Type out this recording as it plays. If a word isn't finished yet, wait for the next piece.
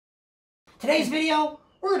Today's video,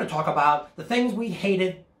 we're going to talk about the things we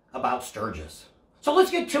hated about Sturgis. So let's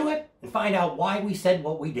get to it and find out why we said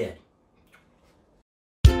what we did.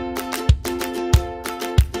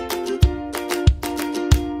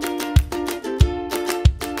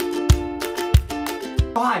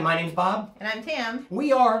 Hi, my name's Bob. And I'm Tam.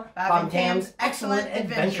 We are Bob and Tam's Excellent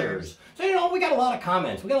Adventures. So, we got a lot of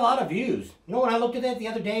comments. We got a lot of views. When I looked at that the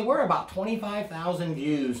other day, we're about 25,000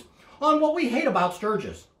 views on what we hate about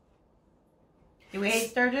Sturgis. Do we hate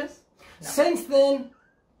Sturgis? No. Since then,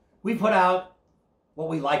 we put out what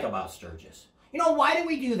we like about Sturgis. Why do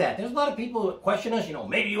we do that? There's a lot of people that question us,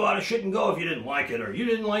 maybe you shouldn't go if you didn't like it, or you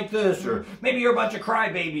didn't like this, or maybe you're a bunch of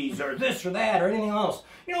crybabies, or this or that, or anything else.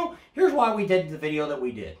 Here's why we did the video that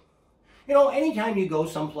we did. Anytime you go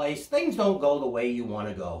someplace, things don't go the way you want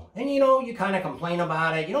to go. And you kind of complain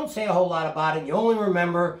about it. You don't say a whole lot about it. You only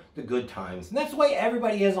remember the good times. And that's the way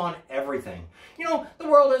everybody is on everything. The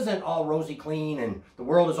world isn't all rosy clean, and the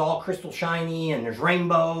world is all crystal shiny, and there's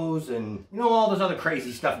rainbows, and all this other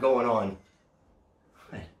crazy stuff going on.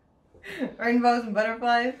 Rainbows and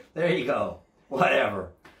butterflies? There you go. Whatever.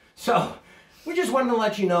 So, we just wanted to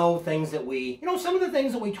let you know things that we, some of the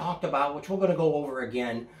things that we talked about, which we're going to go over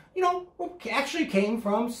again, actually came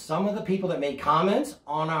from some of the people that made comments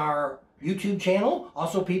on our YouTube channel.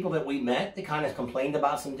 Also people that we met that kind of complained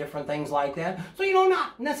about some different things like that. So,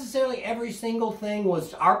 not necessarily every single thing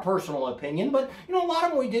was our personal opinion, but, a lot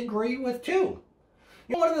of them we did agree with too.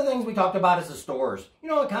 One of the things we talked about is the stores.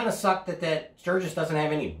 It kind of sucked that Sturgis doesn't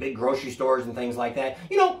have any big grocery stores and things like that.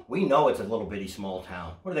 We know it's a little bitty small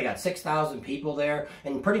town. What do they got, 6,000 people there?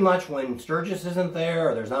 And pretty much when Sturgis isn't there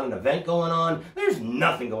or there's not an event going on, there's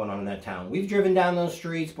nothing going on in that town. We've driven down those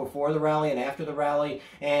streets before the rally and after the rally,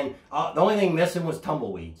 and the only thing missing was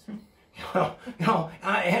tumbleweeds. And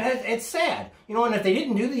it's sad. And if they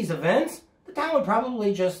didn't do these events, the town would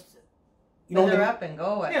probably just Feather up and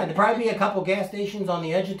go away. Yeah, there'd probably be a couple gas stations on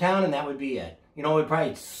the edge of town, and that would be it. It would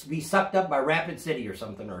probably be sucked up by Rapid City or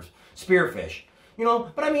something, or Spearfish.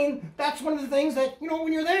 But I mean, that's one of the things that,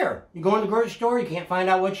 when you're there. You go in the grocery store, you can't find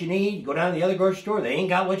out what you need. You go down to the other grocery store, they ain't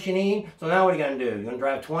got what you need. So now what are you going to do? You're going to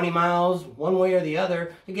drive 20 miles one way or the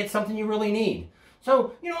other to get something you really need.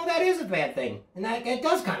 So, that is a bad thing. And it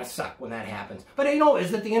does kind of suck when that happens. But,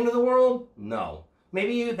 is it the end of the world? No.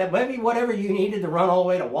 Maybe whatever you needed to run all the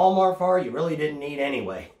way to Walmart for, you really didn't need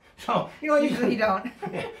anyway. So, you don't.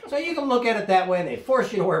 Yeah. So you can look at it that way, and they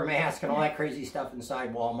force you to wear a mask and all that crazy stuff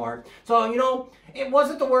inside Walmart. So, it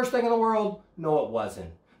wasn't the worst thing in the world. No, it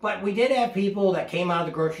wasn't. But we did have people that came out of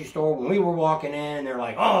the grocery store when we were walking in, and they're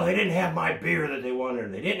like, oh, they didn't have my beer that they wanted, or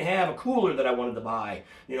they didn't have a cooler that I wanted to buy,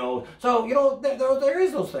 So, there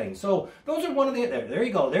is those things. So, those are one of the, there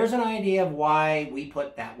you go. There's an idea of why we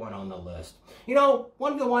put that one on the list.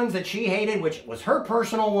 One of the ones that she hated, which was her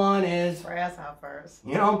personal one, is grasshoppers.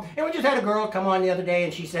 And we just had a girl come on the other day,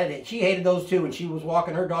 and she said that she hated those too, and she was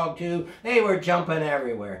walking her dog too. They were jumping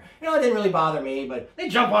everywhere. It didn't really bother me, but they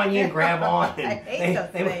jump on you and grab on. And I hate those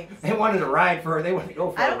things. They wanted to ride for her. They wanted to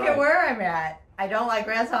go for a ride. I don't care where I'm at. I don't like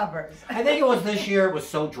grasshoppers. I think it was this year. It was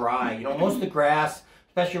so dry. Most of the grass,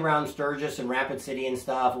 especially around Sturgis and Rapid City and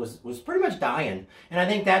stuff, was pretty much dying. And I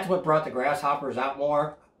think that's what brought the grasshoppers out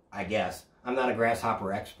more, I guess. I'm not a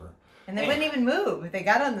grasshopper expert. And they wouldn't even move. If they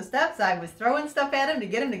got on the steps, I was throwing stuff at them to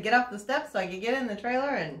get them to get off the steps so I could get in the trailer,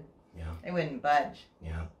 and they wouldn't budge.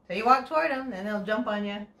 Yeah. So you walk toward them, and they'll jump on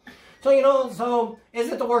you. So, so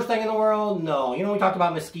is it the worst thing in the world? No. We talked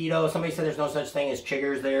about mosquitoes. Somebody said there's no such thing as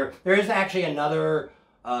chiggers there. There is actually another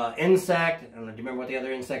insect. I don't know, do you remember what the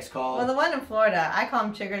other insect's called? Well, the one in Florida, I call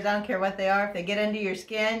them chiggers. I don't care what they are. If they get under your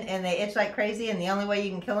skin and they itch like crazy, and the only way you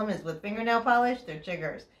can kill them is with fingernail polish, they're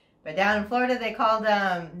chiggers. But down in Florida, they call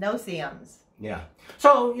them no-see-ums. Yeah.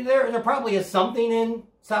 So there probably is something in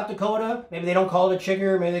South Dakota. Maybe they don't call it a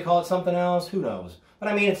chigger. Maybe they call it something else. Who knows? But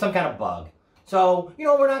I mean, it's some kind of bug. So,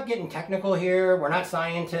 we're not getting technical here. We're not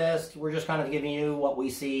scientists. We're just kind of giving you what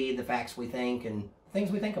we see, the facts we think, and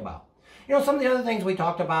things we think about. Some of the other things we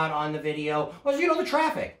talked about on the video was, the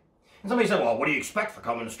traffic. And somebody said, well, what do you expect for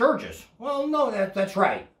coming to Sturgis? Well, no, that's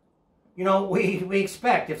right. We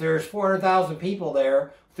expect if there's 400,000 people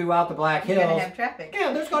there throughout the Black Hills. You're going to have traffic.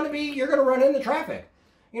 Yeah, you're going to run into traffic.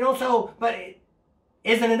 But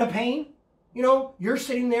isn't it a pain? You're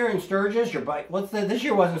sitting there in Sturgis, your bike, this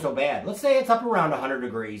year wasn't so bad. Let's say it's up around 100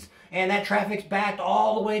 degrees, and that traffic's backed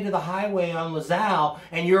all the way to the highway on LaSalle,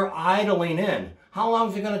 and you're idling in. How long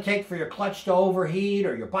is it going to take for your clutch to overheat,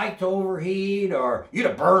 or your bike to overheat, or you to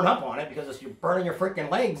burn up on it because you're burning your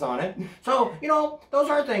freaking legs on it? So, those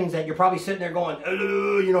are things that you're probably sitting there going,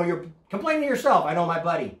 you're complaining to yourself. I know my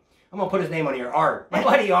buddy. I'm going to put his name on here, Art. My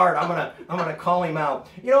buddy Art, I'm gonna call him out.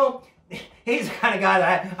 he's the kind of guy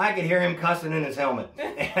that I could hear him cussing in his helmet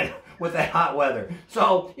and with that hot weather.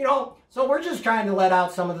 So, you know, so we're just trying to let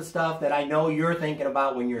out some of the stuff that I know you're thinking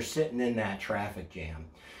about when you're sitting in that traffic jam.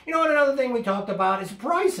 You know, and another thing we talked about is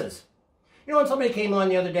prices. You know, when somebody came on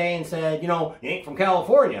the other day and said, you know, you ain't from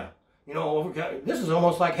California. You know, this is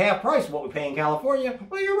almost like half price of what we pay in California.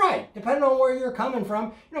 Well, you're right. Depending on where you're coming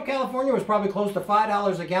from. You know, California was probably close to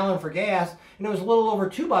 $5 a gallon for gas, and it was a little over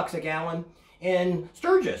 $2 a gallon in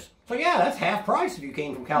Sturgis. So yeah, that's half price if you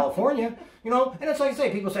came from California. You know, and it's like I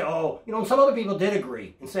say, people say, oh, you know, some other people did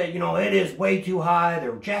agree and said, you know, it is way too high.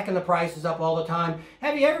 They're jacking the prices up all the time.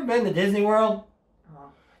 Have you ever been to Disney World?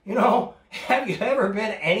 You know, have you ever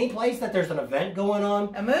been any place that there's an event going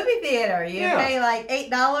on? A movie theater. You pay like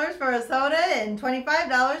 $8 for a soda and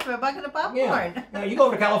 $25 for a bucket of popcorn. Yeah. Now you go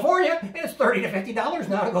to California and it's $30 to $50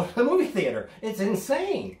 now to go to the movie theater. It's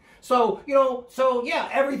insane. So, you know, so yeah,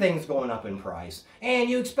 everything's going up in price. And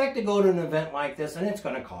you expect to go to an event like this and it's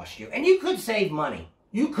going to cost you. And you could save money.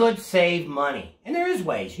 You could save money. And there is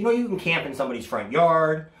ways. You know, you can camp in somebody's front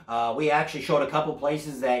yard. We actually showed a couple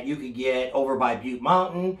places that you could get over by Butte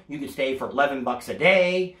Mountain. You could stay for $11 a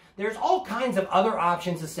day. There's all kinds of other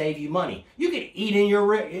options to save you money. You could eat in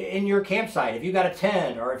your campsite. If you've got a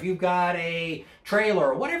tent or if you've got a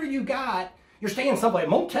trailer or whatever you got, you're staying someplace,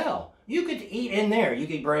 motel. You could eat in there. You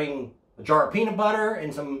could bring a jar of peanut butter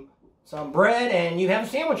and some bread and you have a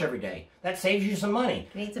sandwich every day. That saves you some money.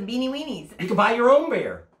 You can eat some beanie weenies. You can buy your own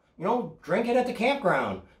beer. You know, drink it at the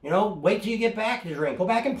campground. You know, wait till you get back to drink. Go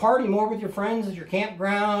back and party more with your friends at your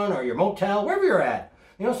campground or your motel, wherever you're at.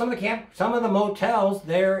 You know, some of the motels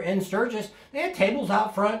there in Sturgis, they had tables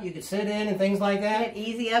out front you could sit in and things like that. You had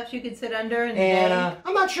easy ups you could sit under. And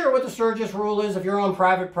I'm not sure what the Sturgis rule is if you're on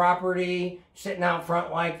private property, sitting out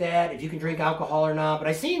front like that, if you can drink alcohol or not. But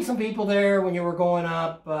I seen some people there when you were going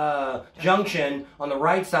up Junction on the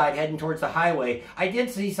right side heading towards the highway. I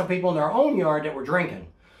did see some people in their own yard that were drinking.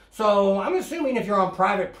 So I'm assuming if you're on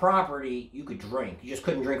private property, you could drink. You just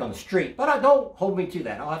couldn't drink on the street. But don't hold me to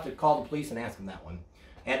that. I'll have to call the police and ask them that one.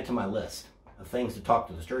 Add it to my list of things to talk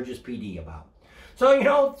to the Sturgis PD about. So, you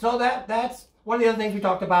know, so that's one of the other things we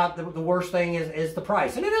talked about. The worst thing is the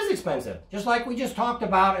price. And it is expensive. Just like we just talked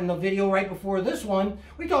about in the video right before this one.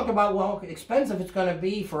 We talked about, well, how expensive it's going to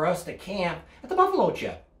be for us to camp at the Buffalo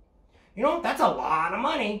Chip. You know, that's a lot of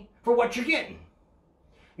money for what you're getting.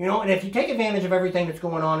 You know, and if you take advantage of everything that's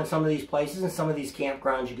going on in some of these places and some of these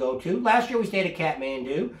campgrounds you go to. Last year we stayed at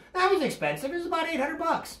Kathmandu. That was expensive. It was about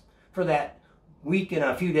 $800 for that week and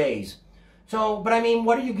a few days. So, but I mean,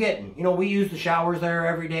 what are you getting? You know, we use the showers there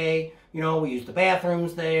every day. You know, we use the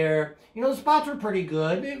bathrooms there. You know, the spots were pretty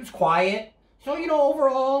good. It was quiet. So, you know,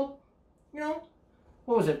 overall, you know,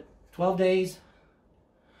 what was it, 12 days?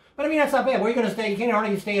 But I mean, that's not bad. Where are you going to stay? You can't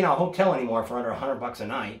hardly stay in a hotel anymore for under $100 a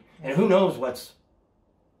night. And who knows what's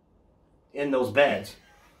in those beds.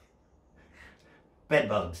 Bed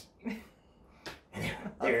bugs.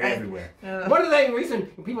 They're everywhere. One of the reasons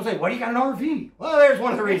people say, why do you got an RV? Well, there's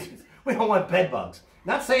one of the reasons. We don't want bed bugs.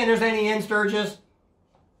 Not saying there's any in Sturgis.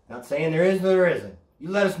 Not saying there is or there isn't. You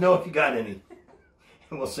let us know if you got any.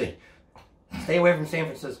 And we'll see. Stay away from San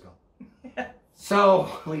Francisco.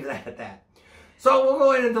 So, leave that at that. So, we'll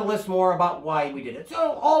go into the list more about why we did it.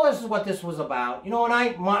 So, all this is what this was about. You know,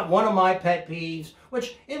 and one of my pet peeves,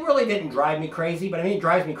 which it really didn't drive me crazy, but I mean, it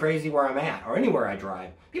drives me crazy where I'm at, or anywhere I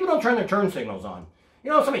drive. People don't turn their turn signals on. You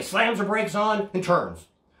know, somebody slams their brakes on and turns.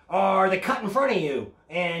 Or they cut in front of you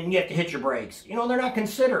and you have to hit your brakes. You know, they're not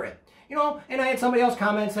considerate. You know, and I had somebody else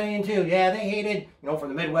comment saying too, yeah, they hated, you know, from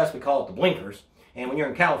the Midwest we call it the blinkers. And when you're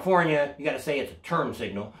in California, you got to say it's a turn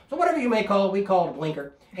signal. So whatever you may call it, we call it a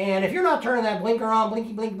blinker. And if you're not turning that blinker on,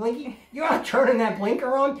 blinky, blinky, blinky, you're not turning that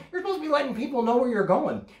blinker on, you're supposed to be letting people know where you're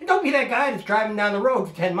going. And don't be that guy that's driving down the road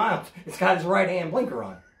for 10 miles. It's got his right-hand blinker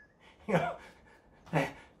on. You know,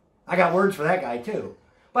 I got words for that guy too.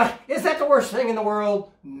 But is that the worst thing in the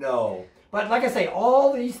world? No. But like I say,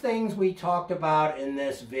 all these things we talked about in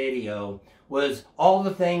this video was all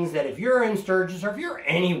the things that if you're in Sturgis or if you're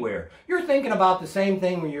anywhere, you're thinking about the same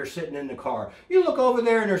thing when you're sitting in the car. You look over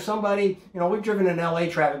there and there's somebody, you know, we've driven in LA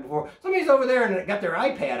traffic before, somebody's over there and got their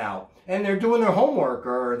iPad out and they're doing their homework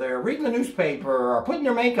or they're reading the newspaper or putting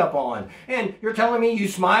their makeup on. And you're telling me you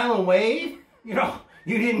smile and wave? You know,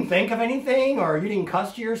 you didn't think of anything or you didn't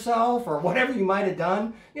cuss to yourself or whatever you might have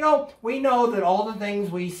done. You know, we know that all the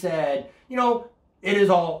things we said, you know,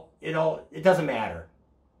 it doesn't matter.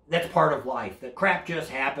 That's part of life. That crap just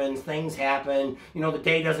happens. Things happen. You know, the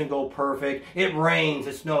day doesn't go perfect. It rains.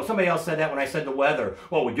 It snows. Somebody else said that when I said the weather.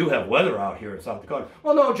 Well, we do have weather out here in South Dakota.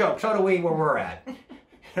 Well, no joke. So do we where we're at.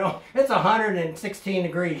 You know, it's 116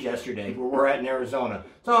 degrees yesterday where we're at in Arizona.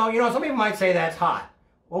 So, you know, some people might say that's hot.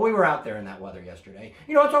 Well, we were out there in that weather yesterday.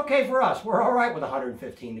 You know, it's okay for us. We're all right with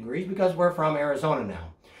 115 degrees because we're from Arizona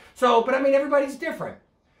now. So, but I mean, everybody's different.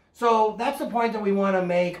 So that's the point that we want to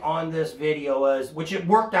make on this video, which it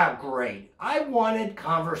worked out great. I wanted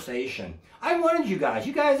conversation. I wanted you guys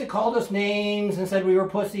that called us names and said we were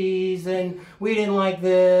pussies and we didn't like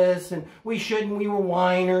this and we shouldn't, we were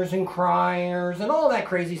whiners and criers and all that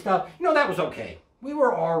crazy stuff. You know, that was okay. We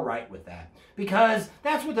were all right with that because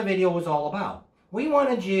that's what the video was all about. We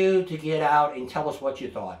wanted you to get out and tell us what you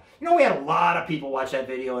thought. You know, we had a lot of people watch that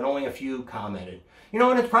video and only a few commented. You know,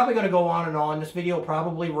 and it's probably going to go on and on. This video will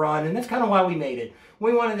probably run, and that's kind of why we made it.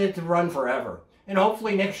 We wanted it to run forever. And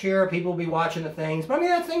hopefully next year people will be watching the things. But I mean,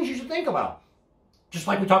 that's things you should think about. Just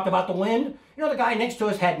like we talked about the wind. You know, the guy next to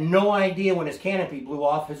us had no idea when his canopy blew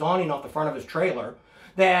off, his awning off the front of his trailer,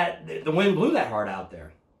 that the wind blew that hard out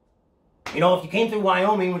there. You know, if you came through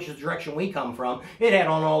Wyoming, which is the direction we come from, it had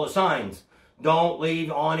on all the signs. Don't leave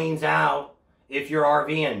awnings out if you're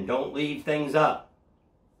RVing. Don't leave things up.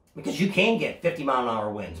 Because you can get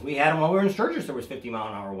 50-mile-an-hour winds. We had them while we were in Sturgis, there was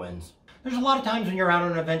 50-mile-an-hour winds. There's a lot of times when you're out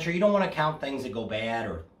on an adventure, you don't want to count things that go bad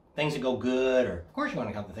or things that go good. Or of course you want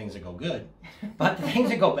to count the things that go good. But the things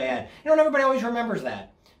that go bad, you know, and everybody always remembers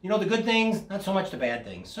that. You know, the good things, not so much the bad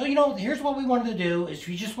things. So, you know, here's what we wanted to do, is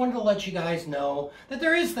we just wanted to let you guys know that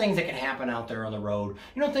there is things that can happen out there on the road.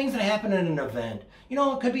 You know, things that happen in an event. You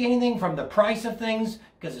know, it could be anything from the price of things,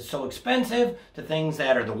 because it's so expensive, to things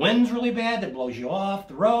that are the wind's really bad that blows you off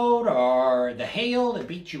the road, or the hail that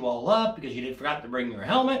beats you all up because you forgot to bring your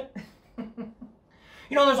helmet.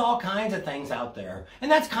 You know, there's all kinds of things out there.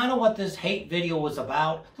 And that's kind of what this hate video was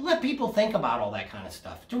about, to let people think about all that kind of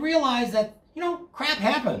stuff. To realize that, you know, crap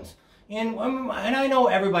happens. And I know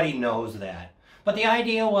everybody knows that. But the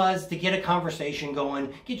idea was to get a conversation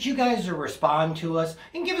going, get you guys to respond to us,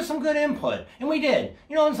 and give us some good input. And we did.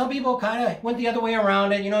 You know, and some people kind of went the other way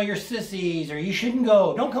around it. You know, you're sissies, or you shouldn't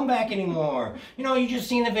go. Don't come back anymore. You know, you just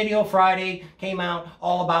seen the video Friday, came out,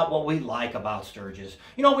 all about what we like about Sturgis.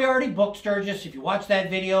 You know, we already booked Sturgis. If you watch that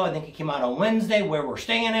video, I think it came out on Wednesday, where we're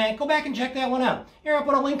staying at. Go back and check that one out. Here, I'll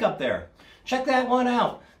put a link up there. Check that one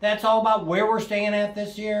out. That's all about where we're staying at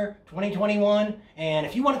this year, 2021. And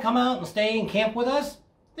if you want to come out and stay and camp with us,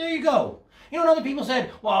 there you go. You know, and other people said,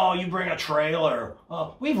 well, you bring a trailer.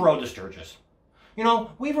 We've rode to Sturgis. You know,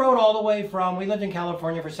 we've rode all the way from, we lived in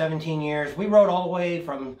California for 17 years. We rode all the way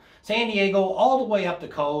from San Diego all the way up the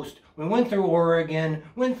coast. We went through Oregon,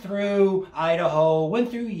 went through Idaho, went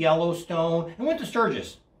through Yellowstone, and went to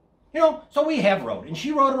Sturgis. You know, so we have rode. And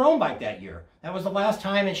she rode her own bike that year. That was the last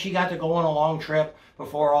time that she got to go on a long trip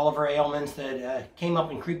before all of her ailments that came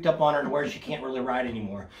up and creeped up on her to where she can't really ride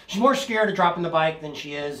anymore. She's more scared of dropping the bike than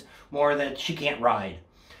she is more that she can't ride.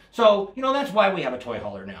 So, you know, that's why we have a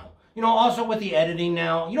Toyhauler now. You know, also with the editing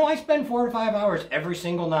now, you know, I spend 4 to 5 hours every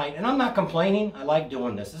single night, and I'm not complaining. I like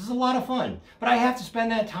doing this. This is a lot of fun. But I have to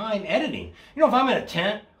spend that time editing. You know, if I'm in a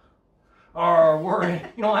tent, or we're,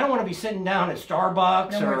 you know, I don't want to be sitting down at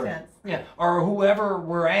Starbucks or whoever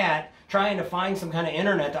we're at trying to find some kind of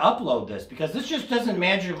internet to upload this, because this just doesn't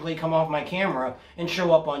magically come off my camera and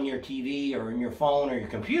show up on your TV or in your phone or your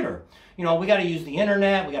computer. You know, we got to use the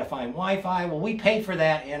internet, we got to find Wi-Fi. Well, we pay for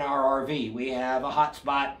that in our RV. We have a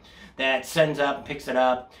hotspot that sends up and picks it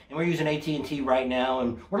up, and we're using AT&T right now,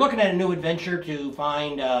 and we're looking at a new adventure to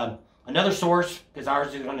find another source, because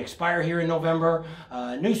ours is going to expire here in November.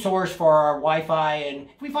 New source for our Wi-Fi, and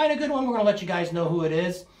if we find a good one, we're going to let you guys know who it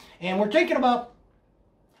is. And we're thinking about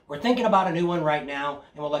a new one right now,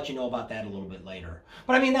 and we'll let you know about that a little bit later.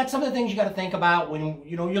 But I mean, that's some of the things you got to think about when,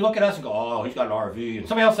 you know, you look at us and go, oh, he's got an RV. And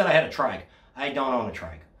somebody else said I had a trike. I don't own a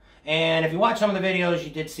trike. And if you watch some of the videos,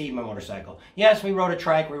 you did see my motorcycle. Yes, we rode a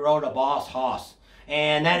trike. We rode a Boss Hoss.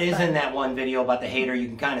 And that is in that one video about the hater. You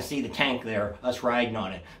can kind of see the tank there, us riding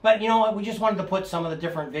on it. But you know what? We just wanted to put some of the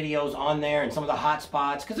different videos on there and some of the hot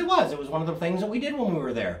spots, because it was one of the things that we did when we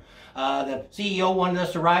were there. The CEO wanted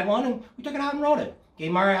us to ride one, and we took it out and rode it.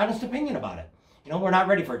 Gave him our honest opinion about it. You know, we're not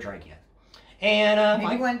ready for a trike yet. And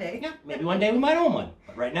maybe one day. Yeah, maybe one day we might own one.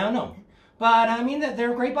 But right now, no. But I mean,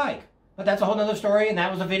 they're a great bike. But that's a whole other story, and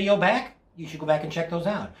that was a video back. You should go back and check those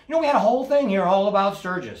out. You know, we had a whole thing here all about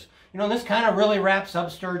Sturgis. You know, this kind of really wraps up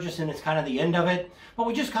Sturgis, and it's kind of the end of it. But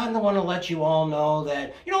we just kind of want to let you all know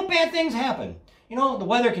that, you know, bad things happen. You know, the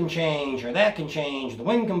weather can change, or that can change. The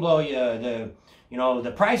wind can blow you. You know,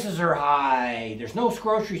 the prices are high. There's no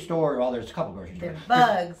grocery store. Well, there's a couple grocery stores. There's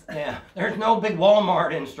bugs. There's no big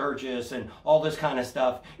Walmart in Sturgis and all this kind of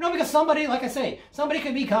stuff. You know, because somebody, like I say, somebody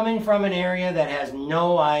could be coming from an area that has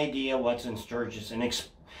no idea what's in Sturgis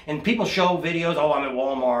And people show videos, oh, I'm at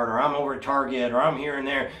Walmart, or I'm over at Target, or I'm here and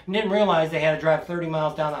there, and didn't realize they had to drive 30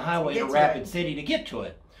 miles down the highway to Rapid City to get to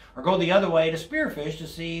it. Or go the other way to Spearfish to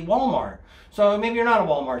see Walmart. So maybe you're not a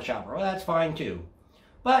Walmart shopper. Well, that's fine too.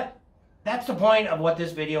 But that's the point of what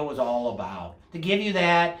this video was all about. To give you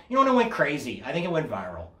that, and it went crazy. I think it went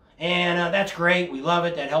viral. And that's great. We love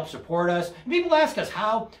it. That helps support us. And people ask us,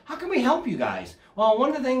 how can we help you guys? Well, one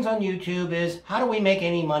of the things on YouTube is, how do we make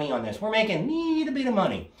any money on this? We're making a little bit of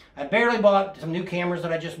money. I barely bought some new cameras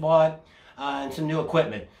that I just bought and some new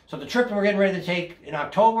equipment. So the trip that we're getting ready to take in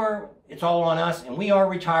October, it's all on us. And we are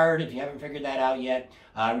retired, if you haven't figured that out yet.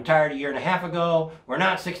 Retired a year and a half ago. We're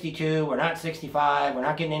not 62. We're not 65. We're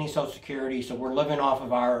not getting any Social Security. So we're living off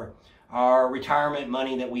of our retirement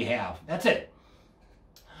money that we have. That's it.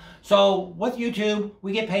 So with YouTube,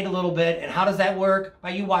 we get paid a little bit. And how does that work?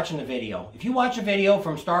 By you watching the video. If you watch a video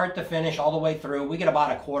from start to finish all the way through, we get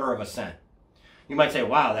about 1/4 cent. You might say,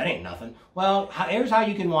 wow, that ain't nothing. Well, here's how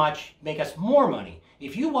you can make us more money.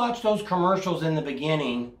 If you watch those commercials in the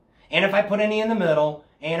beginning, and if I put any in the middle,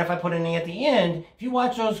 and if I put any at the end, if you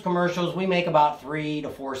watch those commercials, we make about 3 to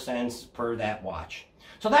 4 cents per that watch.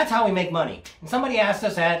 So that's how we make money. And somebody asked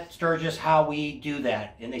us at Sturgis how we do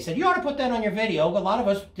that. And they said, you ought to put that on your video. But a lot of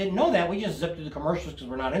us didn't know that. We just zipped through the commercials because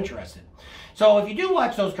we're not interested. So if you do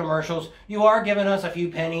watch those commercials, you are giving us a few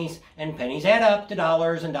pennies. And pennies add up to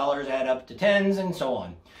dollars, and dollars add up to tens, and so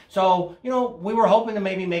on. So, we were hoping to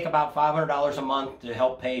maybe make about $500 a month to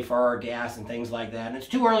help pay for our gas and things like that. And it's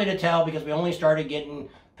too early to tell because we only started getting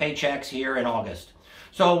paychecks here in August.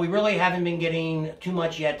 So we really haven't been getting too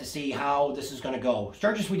much yet to see how this is going to go.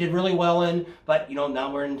 Sturgis we did really well in, but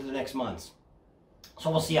now we're into the next months. So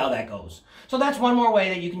we'll see how that goes. So that's one more way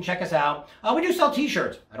that you can check us out. We do sell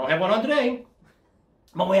t-shirts. I don't have one on today,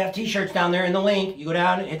 but we have t-shirts down there in the link. You go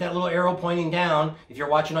down and hit that little arrow pointing down if you're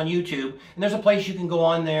watching on YouTube. And there's a place you can go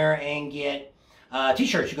on there and get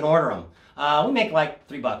t-shirts. You can order them. We make like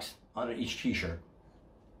 $3 on each t-shirt.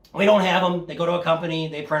 We don't have them. They go to a company,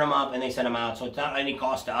 they print them up, and they send them out. So it's not any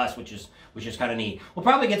cost to us, which is kind of neat. We'll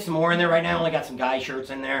probably get some more in there. Right now, I only got some guy shirts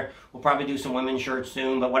in there. We'll probably do some women's shirts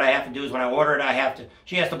soon. But what I have to do is when I order it,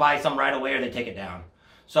 she has to buy some right away or they take it down.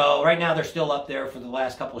 So right now, they're still up there for the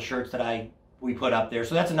last couple of shirts that we put up there.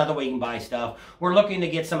 So that's another way you can buy stuff. We're looking to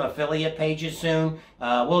get some affiliate pages soon.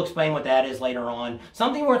 We'll explain what that is later on.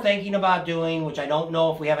 Something we're thinking about doing, which I don't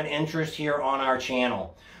know if we have an interest here on our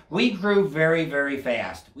channel. We grew very, very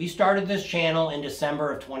fast. We started this channel in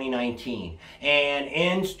December of 2019. And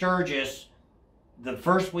in Sturgis, the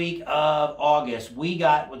first week of August, we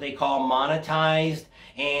got what they call monetized,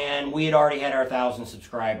 and we had already had our 1,000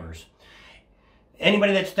 subscribers.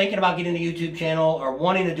 Anybody that's thinking about getting a YouTube channel or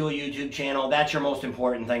wanting to do a YouTube channel, that's your most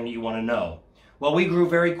important thing that you want to know. Well, we grew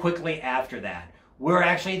very quickly after that. We're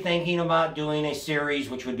actually thinking about doing a series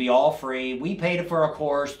which would be all free. We paid for a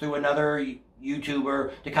course through another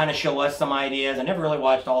YouTuber to kind of show us some ideas. I never really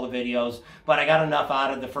watched all the videos, but I got enough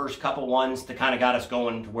out of the first couple ones to kind of got us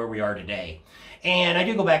going to where we are today. And I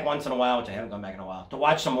do go back once in a while, which I haven't gone back in a while, to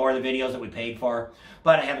watch some more of the videos that we paid for,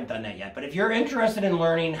 but I haven't done that yet. But if you're interested in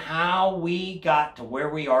learning how we got to where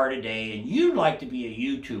we are today and you'd like to be a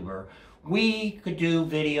YouTuber, we could do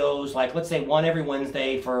videos like, let's say, one every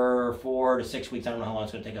Wednesday for 4 to 6 weeks. I don't know how long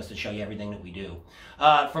it's going to take us to show you everything that we do.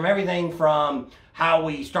 From everything from how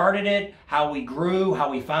we started it, how we grew, how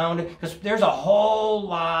we found it, because there's a whole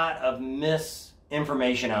lot of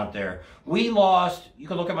misinformation out there. We lost, you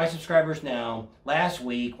can look at my subscribers now, last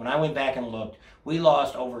week when I went back and looked, we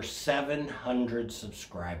lost over 700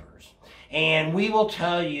 subscribers. And we will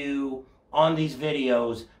tell you on these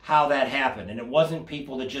videos how that happened. And it wasn't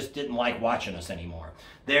people that just didn't like watching us anymore.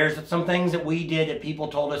 There's some things that we did that people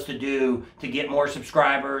told us to do to get more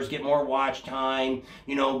subscribers, get more watch time,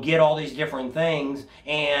 get all these different things,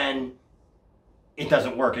 and it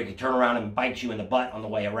doesn't work. It can turn around and bite you in the butt on the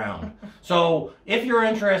way around. So if you're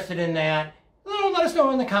interested in that, let us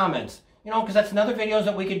know in the comments, because that's another videos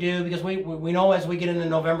that we could do, because we know as we get into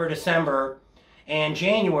November, December, and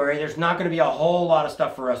January, there's not going to be a whole lot of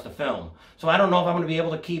stuff for us to film. So I don't know if I'm going to be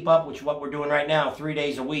able to keep up with what we're doing right now, 3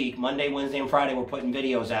 days a week. Monday, Wednesday, and Friday, we're putting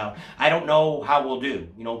videos out. I don't know how we'll do,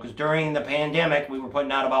 because during the pandemic, we were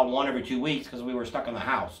putting out about 1 every 2 weeks because we were stuck in the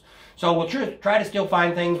house. So we'll try to still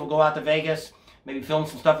find things. We'll go out to Vegas, maybe film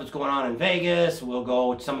some stuff that's going on in Vegas. We'll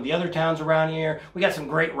go to some of the other towns around here. We got some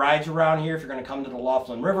great rides around here if you're going to come to the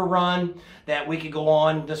Laughlin River Run that we could go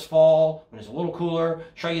on this fall when it's a little cooler,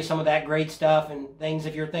 show you some of that great stuff and things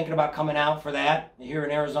if you're thinking about coming out for that here in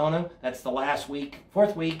Arizona. That's the last week,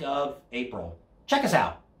 4th week of April. Check us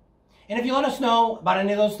out. And if you let us know about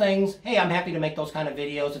any of those things, hey, I'm happy to make those kind of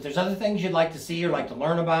videos. If there's other things you'd like to see or like to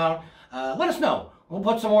learn about, let us know. we'll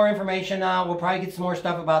put some more information out. We'll probably get some more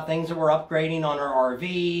stuff about things that we're upgrading on our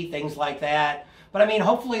RV, things like that. But I mean,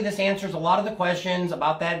 hopefully this answers a lot of the questions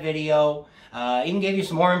about that video. Even gave you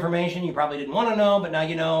some more information you probably didn't want to know, but now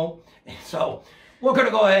you know. So we're going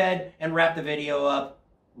to go ahead and wrap the video up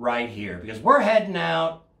right here because we're heading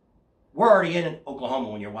out. We're already in Oklahoma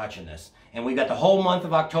when you're watching this. And we've got the whole month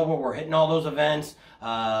of October. We're hitting all those events.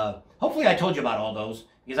 Hopefully I told you about all those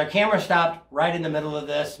because our camera stopped right in the middle of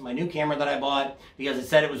this. My new camera that I bought because it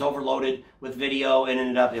said it was overloaded with video and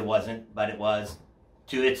ended up it wasn't, but it was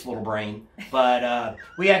to its little brain. But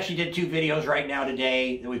we actually did 2 videos right now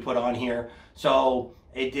today that we put on here. So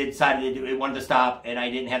it decided it wanted to stop and I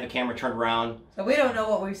didn't have the camera turned around. So we don't know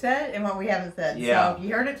what we've said and what we haven't said. Yeah. So if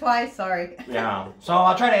you heard it twice, sorry. Yeah. So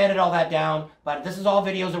I'll try to edit all that down. But this is all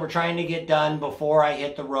videos that we're trying to get done before I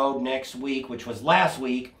hit the road next week, which was last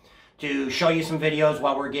week, to show you some videos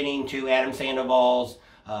while we're getting to Adam Sandoval's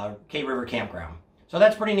K River Campground. So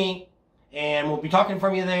that's pretty neat. And we'll be talking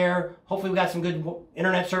from you there. Hopefully we got some good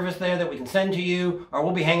internet service there that we can send to you. Or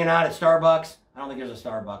we'll be hanging out at Starbucks. I don't think there's a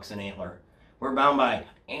Starbucks in Antler. We're bound by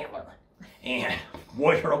Antler and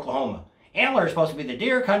Warrior, Oklahoma. Antler is supposed to be the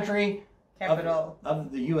deer country Capital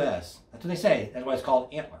of the U.S. That's what they say. That's why it's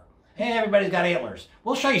called Antler. Hey, everybody's got antlers.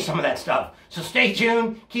 We'll show you some of that stuff. So stay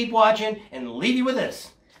tuned, keep watching, and leave you with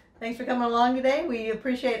this. Thanks for coming along today. We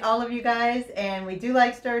appreciate all of you guys, and we do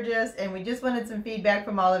like Sturgis, and we just wanted some feedback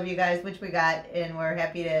from all of you guys, which we got, and we're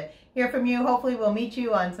happy to hear from you. Hopefully we'll meet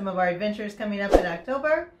you on some of our adventures coming up in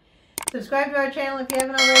October. Subscribe to our channel if you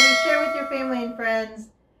haven't already. Share with your family and friends.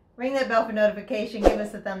 Ring that bell for notification. Give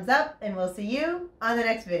us a thumbs up, and we'll see you on the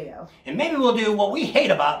next video. And maybe we'll do what we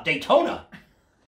hate about Daytona.